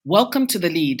Welcome to The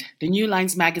Lead, the New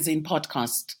Lines Magazine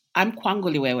podcast. I'm Kwangu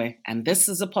Liwewe, and this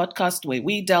is a podcast where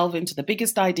we delve into the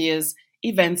biggest ideas,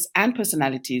 events, and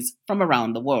personalities from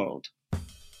around the world.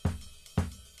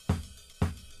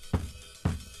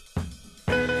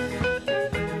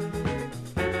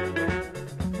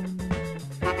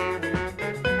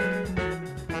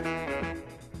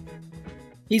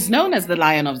 He's known as the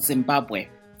Lion of Zimbabwe.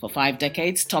 For 5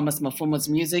 decades, Thomas Mapfumo's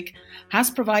music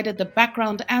has provided the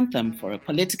background anthem for a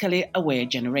politically aware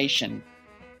generation.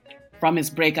 From his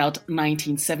breakout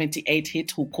 1978 hit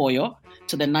Hukoyo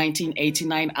to the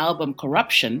 1989 album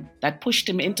Corruption that pushed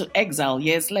him into exile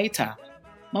years later,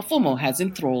 Mapfumo has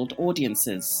enthralled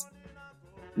audiences.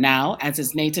 Now, as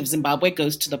his native Zimbabwe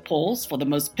goes to the polls for the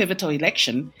most pivotal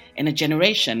election in a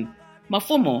generation,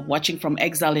 Mapfumo, watching from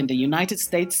exile in the United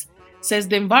States, says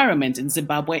the environment in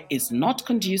Zimbabwe is not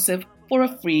conducive for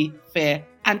a free, fair,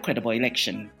 and credible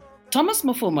election. Thomas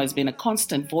Mapfumo has been a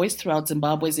constant voice throughout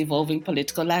Zimbabwe's evolving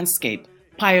political landscape,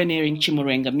 pioneering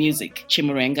Chimurenga music,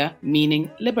 Chimurenga meaning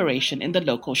liberation in the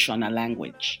local Shona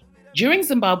language. During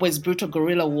Zimbabwe's brutal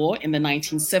guerrilla war in the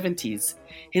 1970s,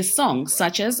 his songs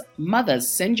such as Mothers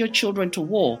Send Your Children to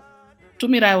War,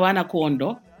 Tumiraiwana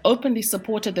Kuondo, openly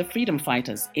supported the freedom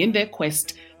fighters in their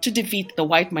quest to defeat the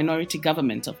white minority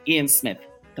government of Ian Smith,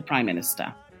 the Prime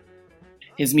Minister.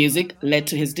 His music led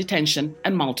to his detention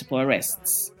and multiple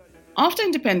arrests. After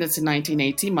independence in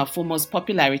 1980, Mapfumo's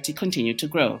popularity continued to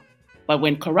grow. But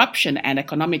when corruption and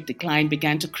economic decline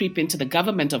began to creep into the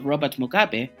government of Robert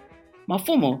Mugabe,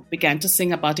 Mapfumo began to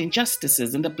sing about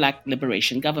injustices in the Black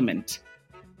Liberation Government.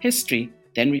 History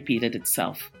then repeated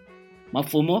itself.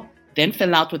 Mapfumo then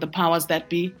fell out with the powers that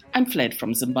be and fled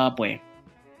from Zimbabwe.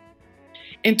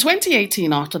 In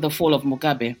 2018, after the fall of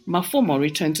Mugabe, Mapfumo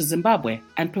returned to Zimbabwe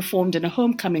and performed in a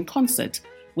homecoming concert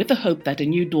with the hope that a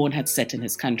new dawn had set in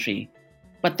his country.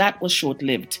 But that was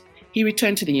short-lived. He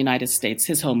returned to the United States,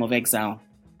 his home of exile.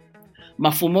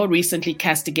 Mapfumo recently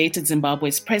castigated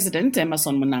Zimbabwe's president,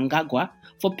 Emmerson Mnangagwa,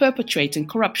 for perpetrating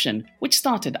corruption, which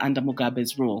started under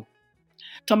Mugabe's rule.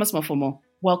 Thomas Mapfumo,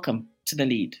 welcome to The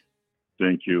Lead.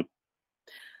 Thank you.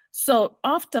 So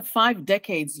after 5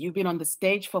 decades, you've been on the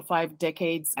stage for 5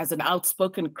 decades as an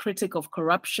outspoken critic of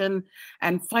corruption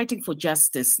and fighting for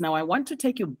justice. Now, I want to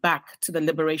take you back to the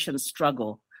liberation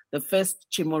struggle, the first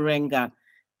Chimurenga.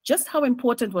 Just how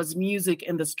important was music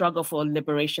in the struggle for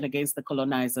liberation against the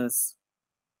colonizers?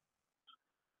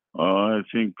 I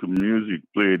think music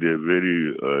played a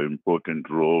very important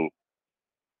role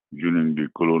during the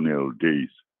colonial days,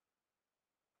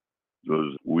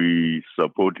 because we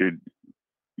supported,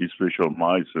 especially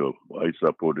myself, I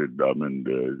supported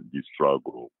the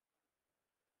struggle.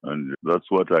 And that's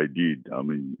what I did,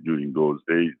 during those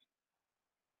days.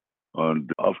 And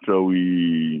after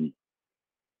we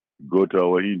got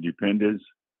our independence,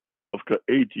 after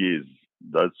 8 years,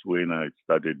 that's when I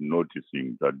started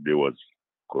noticing that there was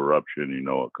corruption in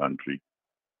our country.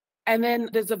 And then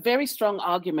there's a very strong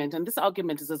argument, and this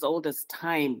argument is as old as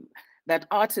time, that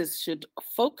artists should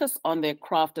focus on their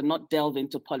craft and not delve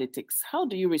into politics. How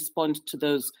do you respond to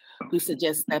those who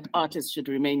suggest that artists should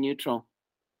remain neutral?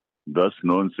 That's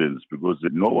nonsense, because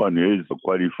no one is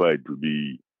qualified to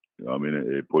be,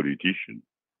 a politician.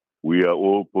 We are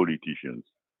all politicians.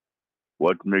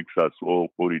 What makes us all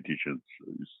politicians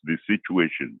is the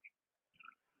situation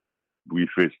we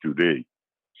face today.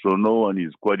 So no one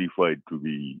is qualified to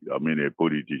be, a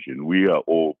politician. We are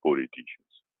all politicians.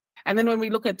 And then when we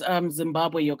look at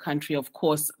Zimbabwe, your country, of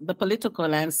course, the political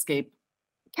landscape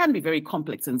can be very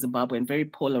complex in Zimbabwe and very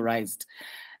polarized.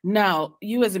 Now,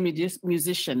 you as a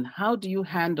musician, how do you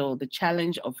handle the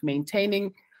challenge of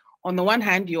maintaining, on the one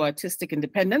hand, your artistic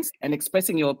independence and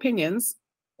expressing your opinions,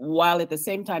 while at the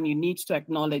same time you need to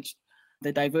acknowledge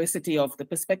the diversity of the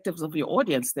perspectives of your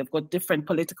audience? They've got different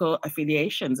political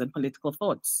affiliations and political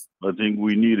thoughts. I think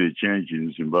we need a change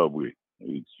in Zimbabwe.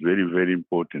 It's very, very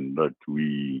important that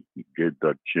we get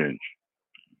that change,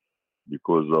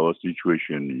 because our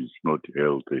situation is not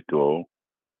healthy at all.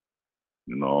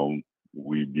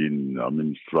 We've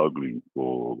been, struggling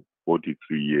for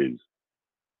 43 years.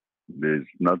 There's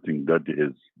nothing that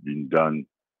has been done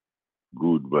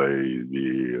good by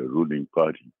the ruling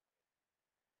party.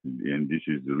 And this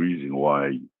is the reason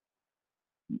why,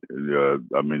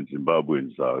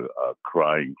 Zimbabweans are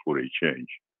crying for a change.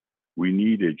 We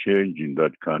need a change in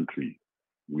that country.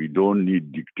 We don't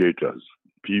need dictators,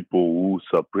 people who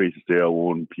suppress their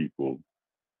own people.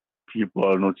 People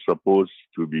are not supposed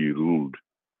to be ruled.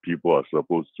 People are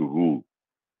supposed to rule.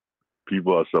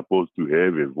 People are supposed to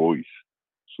have a voice.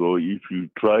 So if you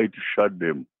try to shut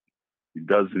them,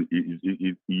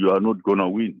 you are not going to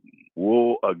win.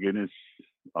 War against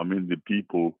the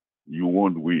people, you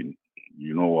won't win.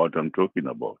 You know what I'm talking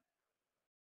about.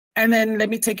 And then let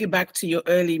me take you back to your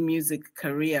early music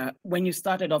career. When you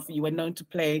started off, you were known to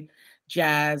play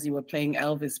jazz, you were playing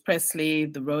Elvis Presley,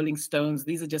 the Rolling Stones.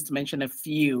 These are just to mention a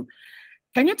few.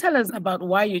 Can you tell us about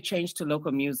why you changed to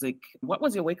local music? What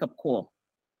was your wake-up call?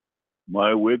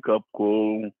 My wake-up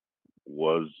call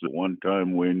was one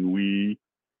time when we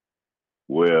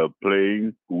were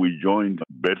playing, we joined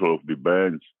Battle of the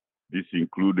Bands. This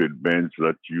included bands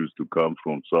that used to come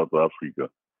from South Africa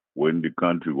when the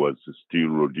country was still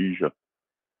Rhodesia.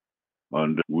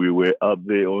 And we were up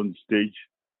there on stage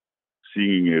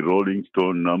singing a Rolling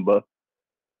Stone number.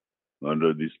 And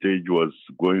the stage was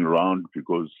going round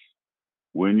because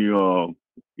when you are,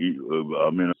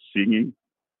 singing,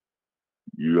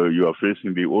 you are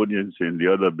facing the audience and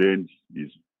the other band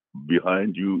is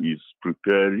behind you, is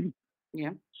preparing.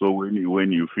 Yeah. So when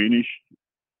you finish,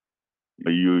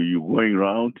 you're going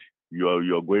round,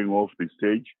 you're going off the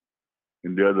stage,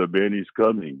 and the other band is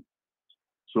coming.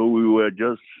 So we were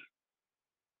just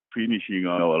finishing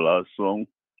our last song,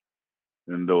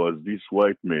 and there was this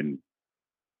white man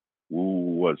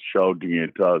who was shouting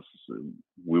at us.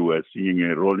 We were singing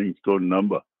a Rolling Stone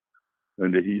number,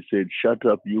 and he said, "Shut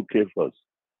up, you kaffirs."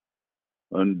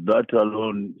 And that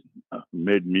alone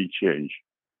made me change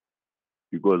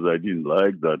because I didn't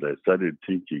like that. I started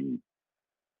thinking,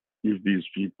 if these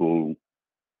people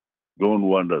don't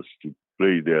want us to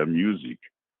play their music,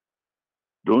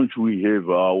 don't we have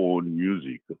our own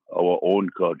music, our own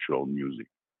cultural music?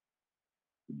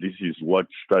 This is what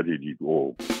started it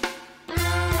all.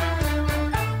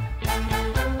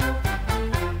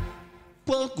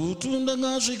 Kwakutunda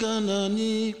ngasvikana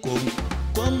niko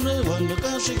kwamreva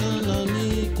ndakasvikana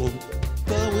niko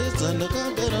kawedza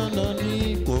ndakagarana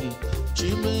niko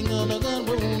Chimurenga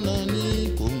ndakarwona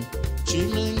niko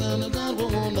Chimurenga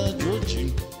ndakarwona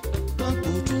George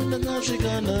kwakutunda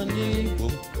ngasvikana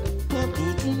niko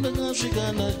kwakutunda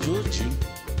ngasvikana George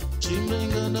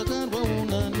Chimurenga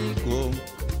ndakarwona niko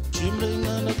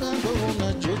Chimurenga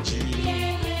ndakarwona George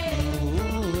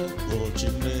Oh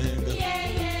Chimurenga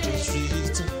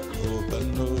Sweet, oh, but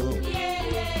no.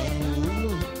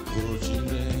 Oh,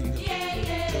 Chimurenga.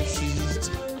 Sweet,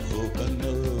 oh, but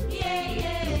no.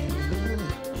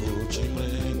 Oh,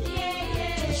 Chimurenga.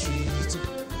 Sweet,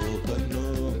 oh, but no.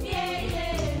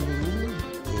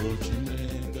 Oh,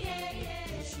 Chimurenga.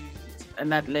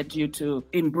 And that led you to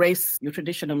embrace your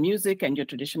traditional music and your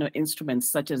traditional instruments,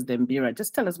 such as the mbira.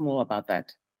 Just tell us more about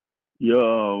that.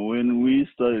 Yeah, when we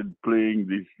started playing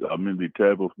this, the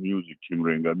type of music,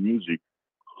 Chimurenga music,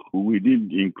 we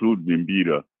didn't include the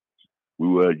mbira. We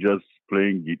were just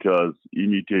playing guitars,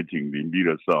 imitating the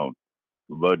mbira sound.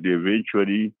 But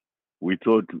eventually, we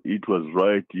thought it was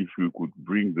right if we could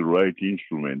bring the right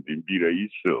instrument, the mbira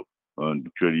itself, and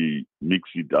actually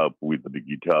mix it up with the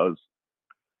guitars.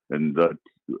 And that,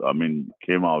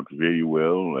 came out very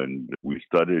well. And we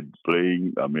started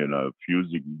playing,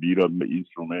 fusing mbira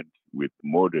instrument with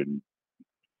modern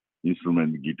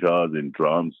instrument, guitars and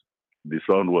drums. The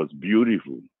sound was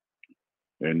beautiful.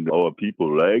 And our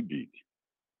people liked it.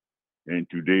 And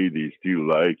today they still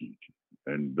like it.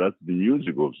 And that's the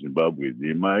music of Zimbabwe.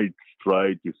 They might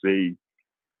try to say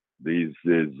there's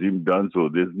Zim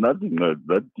dancehall. There's nothing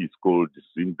that is called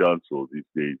Zim dancehall these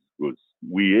days because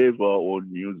we have our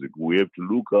own music. We have to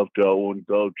look after our own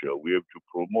culture. We have to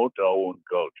promote our own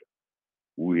culture.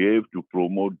 We have to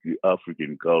promote the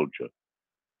African culture.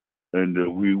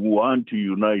 And we want to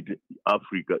unite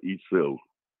Africa itself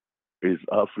as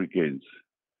Africans.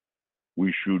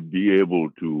 We should be able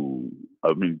to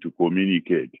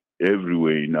communicate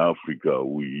everywhere in Africa.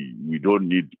 We don't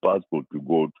need passport to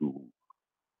go to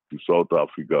South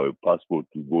Africa, a passport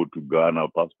to go to Ghana,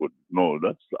 passport. No,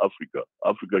 that's Africa.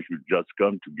 Africa should just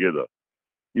come together.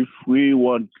 If we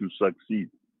want to succeed,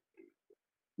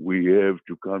 we have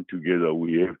to come together.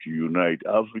 We have to unite.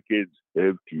 Africans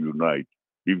have to unite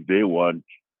if they want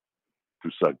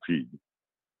to succeed.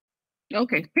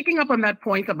 Okay, picking up on that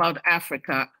point about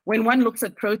Africa, when one looks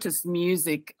at protest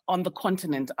music on the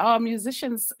continent, are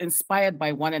musicians inspired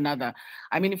by one another?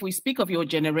 I mean, if we speak of your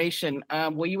generation,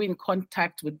 were you in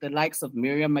contact with the likes of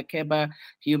Miriam Makeba,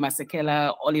 Hugh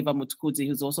Masekela, Oliver Mutukudzi,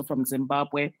 who's also from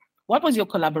Zimbabwe? What was your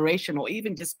collaboration or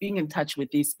even just being in touch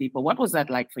with these people? What was that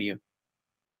like for you?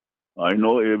 I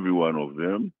know every one of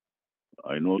them.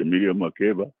 I know Miriam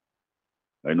Makeba.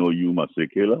 I know Hugh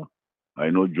Masekela. I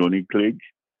know Johnny Clegg.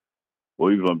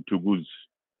 Oliver Mutukudzi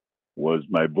was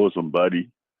my bosom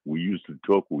buddy. We used to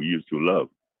talk, we used to laugh.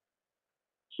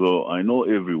 So I know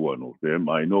every one of them.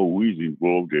 I know who is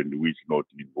involved and who is not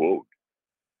involved.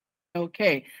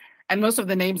 Okay. And most of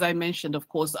the names I mentioned, of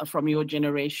course, are from your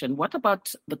generation. What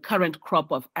about the current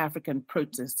crop of African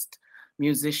protest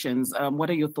musicians? What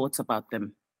are your thoughts about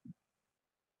them?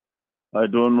 I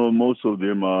don't know. Most of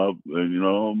them are,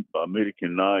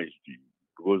 Americanized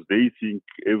because they think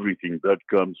everything that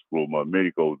comes from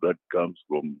America or that comes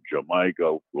from Jamaica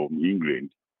or from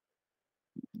England,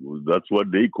 that's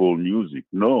what they call music.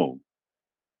 No,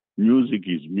 music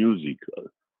is music.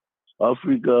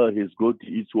 Africa has got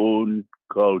its own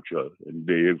culture and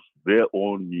they have their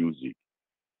own music.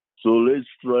 So let's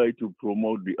try to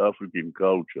promote the African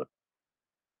culture.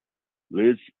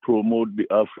 Let's promote the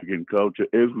African culture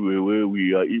everywhere where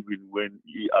we are, even when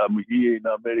I'm here in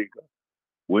America.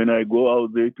 When I go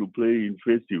out there to play in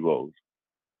festivals,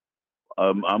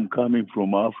 I'm coming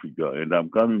from Africa and I'm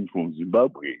coming from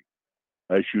Zimbabwe.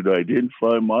 I should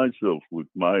identify myself with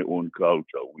my own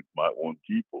culture, with my own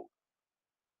people.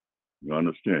 You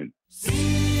understand?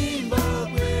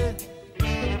 Zimbabwe,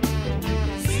 Zimbabwe,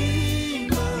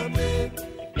 Zimbabwe,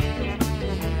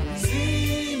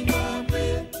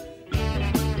 Zimbabwe.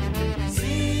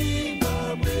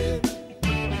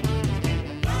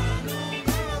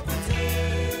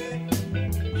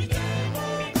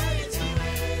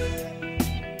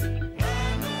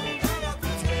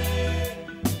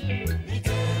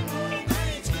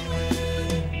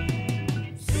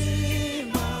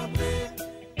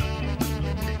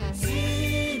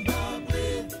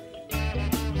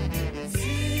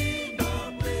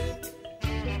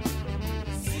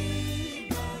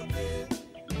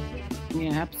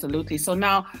 Yeah, absolutely. So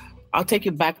now I'll take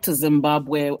you back to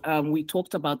Zimbabwe. We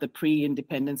talked about the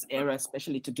pre-independence era,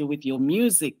 especially to do with your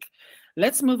music.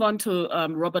 Let's move on to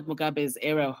Robert Mugabe's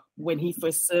era when he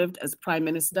first served as prime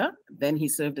minister, then he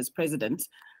served as president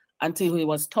until he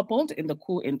was toppled in the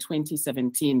coup in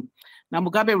 2017. Now,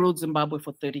 Mugabe ruled Zimbabwe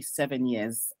for 37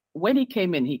 years. When he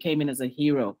came in as a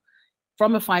hero,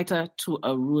 from a fighter to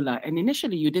a ruler. And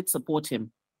initially you did support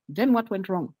him. Then what went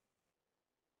wrong?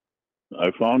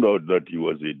 I found out that he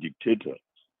was a dictator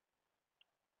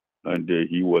and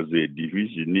he was a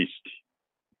divisionist.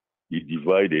 He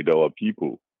divided our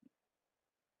people.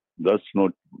 That's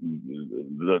not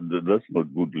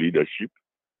good leadership.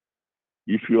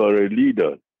 If you are a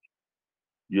leader,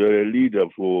 you're a leader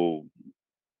for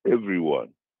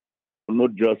everyone,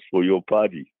 not just for your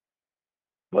party,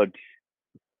 but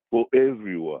for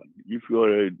everyone. If you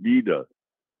are a leader,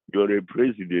 you're a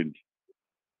president,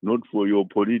 not for your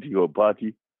political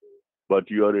party,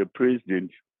 but you are a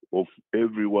president of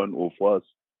every one of us.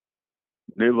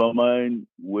 Never mind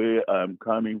where I'm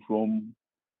coming from.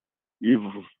 If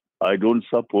I don't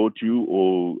support you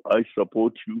or I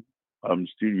support you, I'm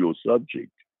still your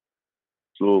subject.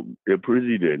 So a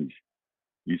president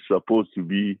is supposed to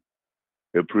be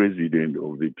a president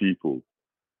of the people,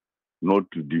 not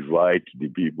to divide the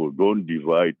people. Don't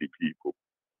divide the people.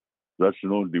 That's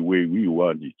not the way we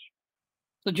want it.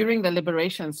 So during the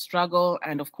liberation struggle,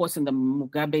 and of course in the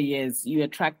Mugabe years, you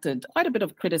attracted quite a bit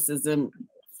of criticism,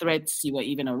 threats, you were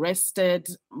even arrested.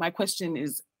 My question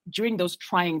is, during those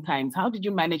trying times, how did you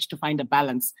manage to find a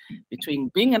balance between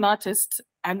being an artist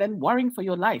and then worrying for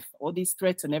your life, all these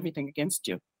threats and everything against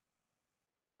you?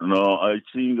 No, I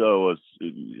think I was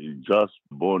just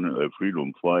born a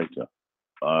freedom fighter.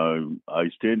 I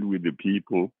stand with the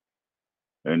people,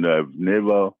 and I've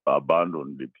never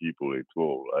abandoned the people at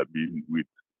all. I've been with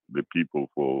the people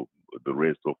for the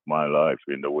rest of my life.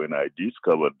 And when I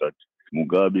discovered that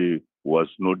Mugabe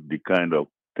was not the kind of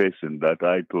person that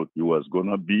I thought he was going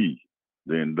to be,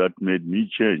 then that made me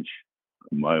change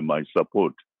my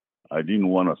support. I didn't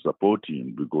want to support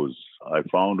him because I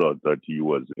found out that he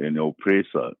was an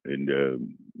oppressor and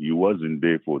he wasn't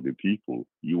there for the people.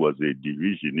 He was a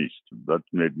divisionist. That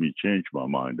made me change my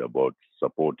mind about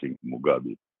supporting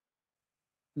Mugabe.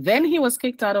 Then he was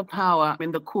kicked out of power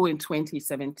in the coup in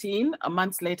 2017. A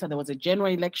month later, there was a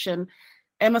general election.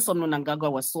 Emmerson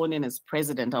Mnangagwa was sworn in as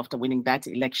president after winning that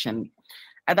election.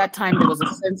 At that time, there was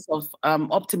a sense of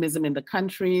optimism in the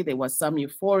country. There was some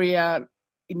euphoria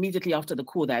immediately after the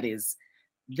coup, that is.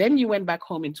 Then you went back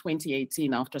home in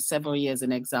 2018 after several years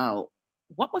in exile.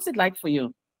 What was it like for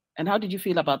you? And how did you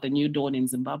feel about the new dawn in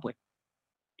Zimbabwe?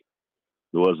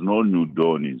 There was no new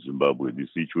dawn in Zimbabwe. The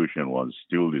situation was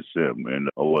still the same. And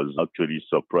I was actually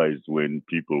surprised when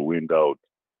people went out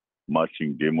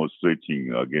marching,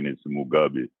 demonstrating against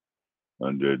Mugabe.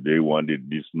 And they wanted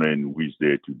this man who is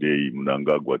there today,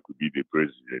 Mnangagwa, to be the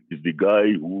president. He's the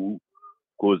guy who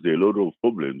caused a lot of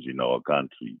problems in our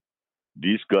country.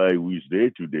 This guy who is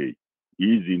there today,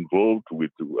 he's involved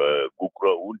with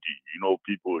Bukra Undi.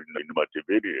 People in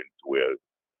Matebeleland were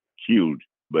killed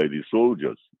by the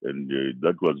soldiers, and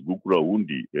that was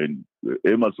Gukurahundi, and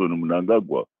Emmerson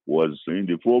Mnangagwa was in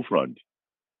the forefront.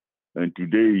 And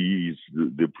today he is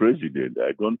the president.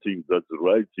 I don't think that's the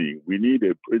right thing. We need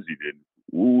a president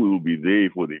who will be there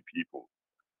for the people,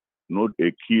 not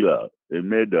a killer, a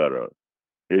murderer,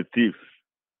 a thief.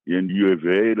 And you have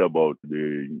heard about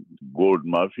the gold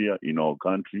mafia in our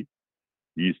country.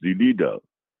 He's the leader.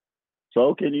 So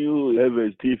how can you have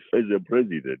a thief as a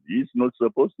president? He's not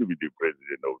supposed to be the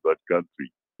president of that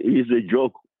country. He's a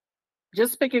joke.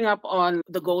 Just picking up on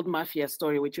the gold mafia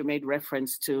story, which you made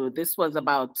reference to, this was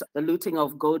about the looting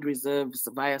of gold reserves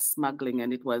via smuggling,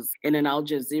 and it was in an Al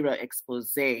Jazeera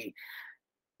expose.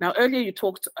 Now, earlier you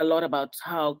talked a lot about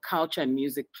how culture and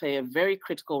music play a very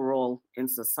critical role in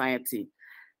society.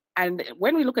 And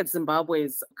when we look at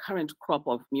Zimbabwe's current crop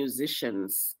of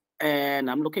musicians, and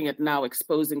I'm looking at now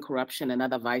exposing corruption and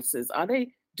other vices, are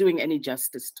they doing any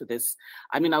justice to this?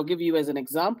 I mean, I'll give you as an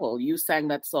example. You sang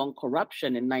that song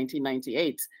Corruption in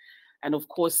 1998. And of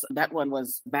course, that one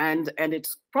was banned, and it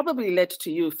probably led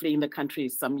to you fleeing the country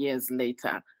some years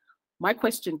later. My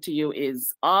question to you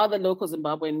is, are the local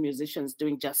Zimbabwean musicians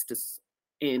doing justice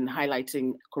in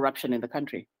highlighting corruption in the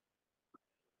country?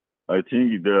 I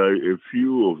think there are a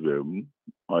few of them.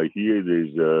 I hear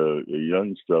there's a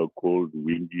youngster called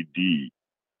Wingy D.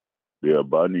 They are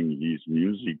banning his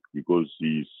music because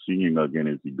he's singing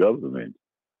against the government.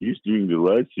 He's doing the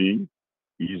right thing.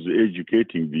 He's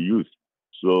educating the youth.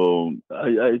 So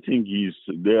I think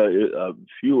there are a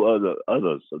few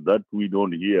others that we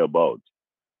don't hear about.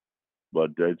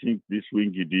 But I think this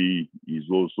Wingy D is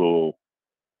also,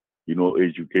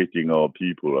 educating our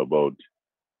people about,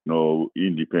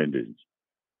 independence.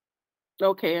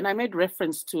 Okay, and I made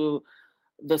reference to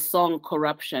the song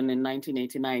Corruption in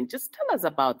 1989. Just tell us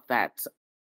about that.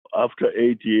 After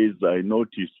 8 years, I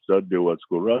noticed that there was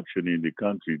corruption in the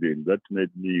country. Then that made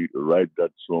me write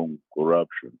that song,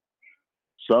 Corruption.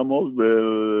 Some of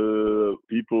the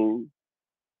people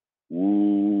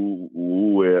who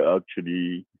were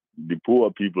actually, the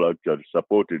poor people actually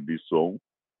supported this song,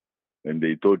 and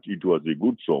they thought it was a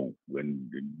good song when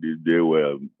they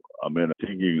were,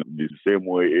 thinking the same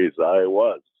way as I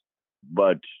was.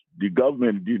 But the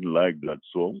government didn't like that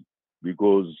song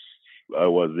because I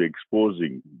was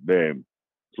exposing them.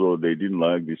 So they didn't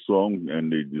like the song,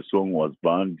 and the song was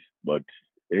banned. But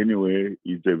anyway,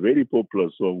 it's a very popular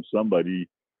song. Somebody,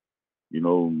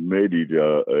 made it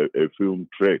a film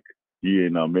track here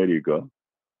in America.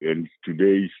 And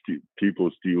today, people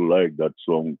still like that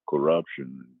song,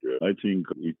 Corruption. I think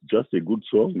it's just a good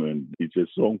song, and it's a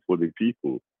song for the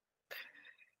people.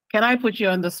 Can I put you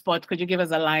on the spot? Could you give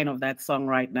us a line of that song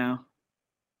right now?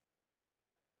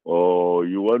 Oh,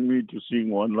 you want me to sing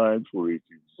one line for it?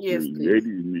 Yes, It's please. late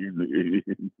in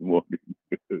the morning.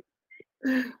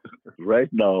 Right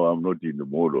now, I'm not in the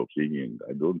mode of singing.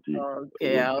 I don't think.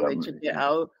 Okay,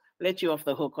 I'll let you off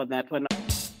the hook on that one.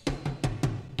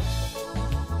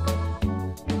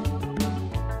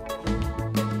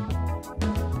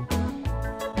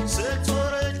 Sex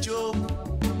for a joke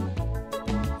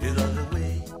is on the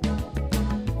way.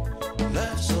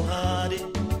 Life's so hard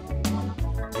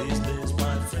these days,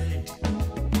 my friend.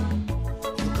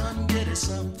 You can't get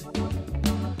something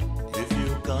if you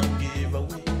can't give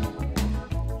away.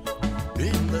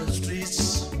 In the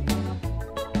streets,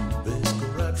 there's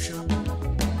corruption.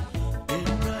 In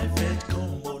private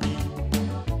company,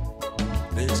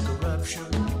 there's corruption.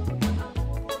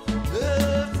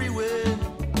 Everywhere,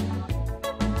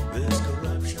 there's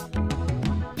corruption.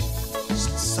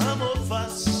 Some of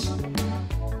us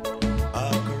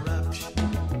are corrupt.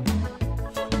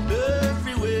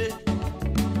 Everywhere,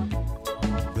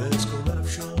 there's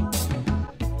corruption.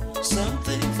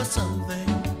 Something for something,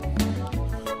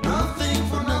 nothing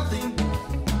for nothing.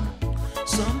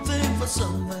 Something for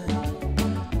something,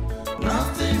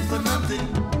 nothing for nothing.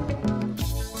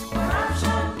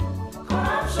 Corruption,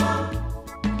 corruption.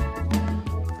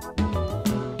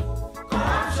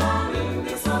 Corruption in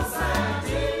the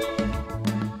society.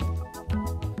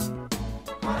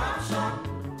 Corruption,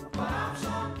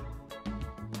 corruption.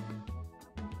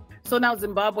 So now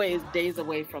Zimbabwe is days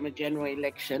away from a general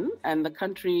election, and the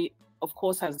country, of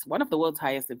course, has one of the world's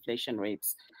highest inflation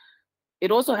rates. It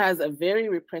also has a very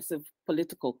repressive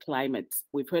political climate.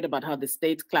 We've heard about how the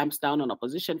state clamps down on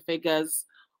opposition figures,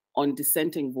 on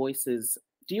dissenting voices.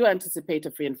 Do you anticipate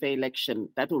a free and fair election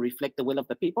that will reflect the will of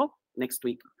the people next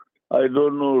week? I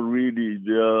don't know really.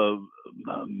 There are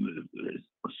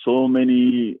so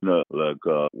many,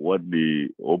 what the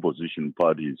opposition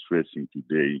party is facing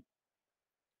today.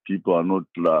 People are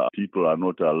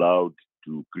not allowed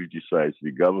to criticize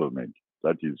the government.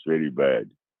 That is very bad.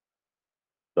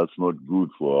 That's not good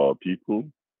for our people.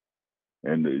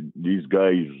 And these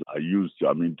guys are used,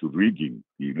 to rigging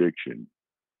the election.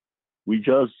 We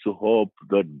just hope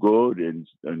that God and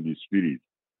the Spirit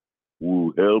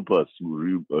will help us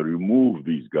to remove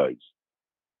these guys,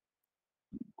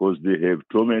 because they have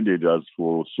tormented us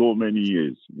for so many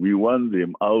years. We want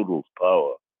them out of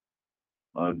power.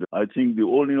 And I think the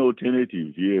only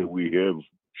alternative here, we have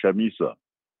Chamisa.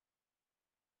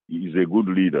 He is a good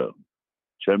leader.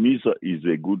 Chamisa is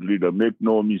a good leader. Make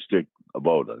no mistake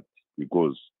about that,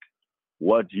 because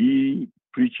what he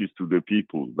preaches to the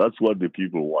people, that's what the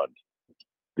people want.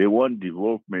 They want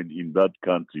development in that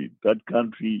country. That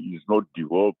country is not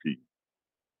developing.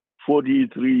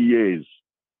 43 years,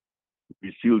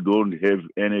 we still don't have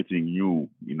anything new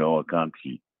in our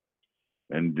country.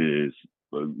 And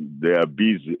they are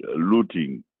busy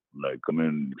looting,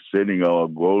 selling our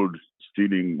gold,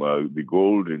 stealing the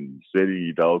gold and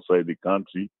selling it outside the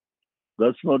country.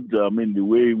 That's not, the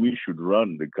way we should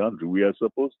run the country. We are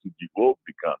supposed to develop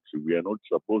the country. We are not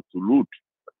supposed to loot.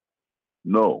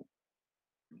 No.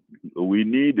 We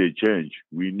need a change.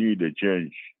 We need a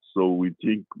change. So we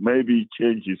think maybe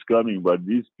change is coming, but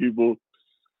these people,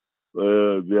 they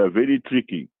are very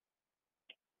tricky.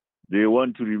 They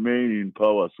want to remain in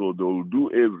power, so they will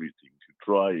do everything to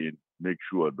try and make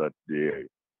sure that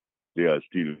they are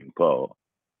still in power.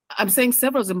 I'm saying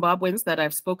several Zimbabweans that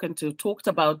I've spoken to talked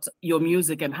about your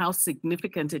music and how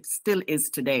significant it still is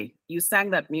today. You sang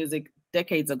that music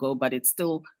decades ago, but it's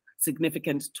still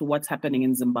significant to what's happening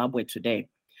in Zimbabwe today.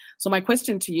 So my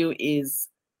question to you is,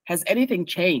 has anything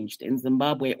changed in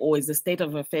Zimbabwe, or is the state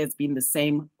of affairs been the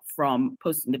same from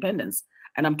post-independence?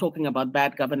 And I'm talking about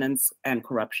bad governance and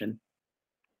corruption.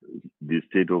 The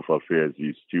state of affairs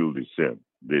is still the same.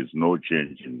 There's no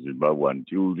change in Zimbabwe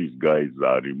until these guys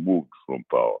are removed from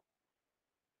power.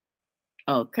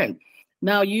 Okay.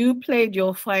 Now, you played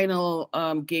your final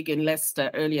gig in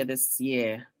Leicester earlier this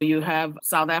year. You have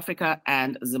South Africa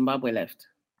and Zimbabwe left.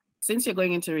 Since you're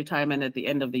going into retirement at the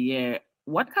end of the year,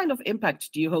 what kind of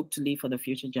impact do you hope to leave for the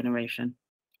future generation?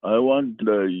 I want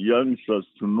the youngsters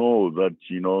to know that,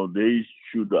 they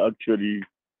should actually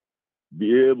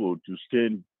be able to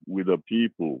stand with the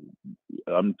people.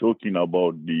 I'm talking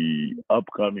about the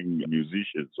upcoming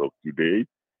musicians of today,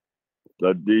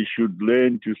 that they should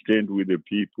learn to stand with the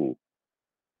people.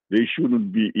 They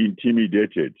shouldn't be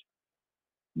intimidated.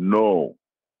 No.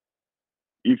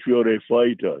 If you're a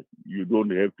fighter, you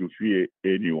don't have to fear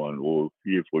anyone or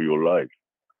fear for your life,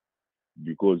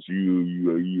 because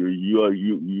you'll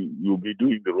be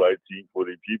doing the right thing for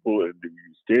the people, and if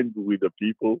you stand with the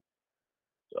people,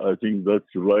 I think that's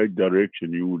the right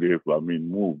direction you would have,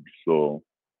 moved. So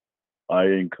I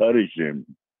encourage them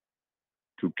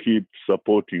to keep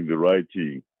supporting the right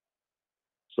thing,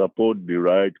 support the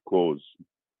right cause,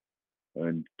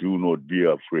 and do not be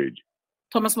afraid.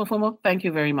 Thomas Mapfumo, thank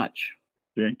you very much.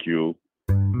 Thank you.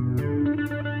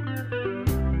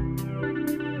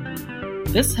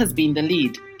 This has been The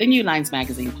Lead, the New Lines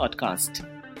Magazine podcast.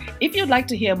 If you'd like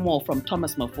to hear more from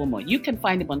Thomas Mapfumo, you can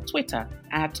find him on Twitter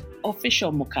at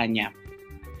 @officialmukanya.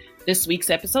 This week's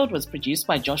episode was produced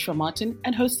by Joshua Martin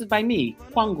and hosted by me,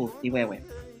 Kwangu Liwewe.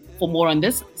 For more on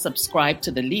this, subscribe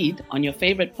to The Lead on your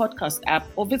favorite podcast app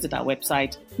or visit our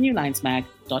website,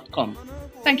 newlinesmag.com.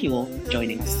 Thank you all for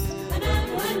joining us.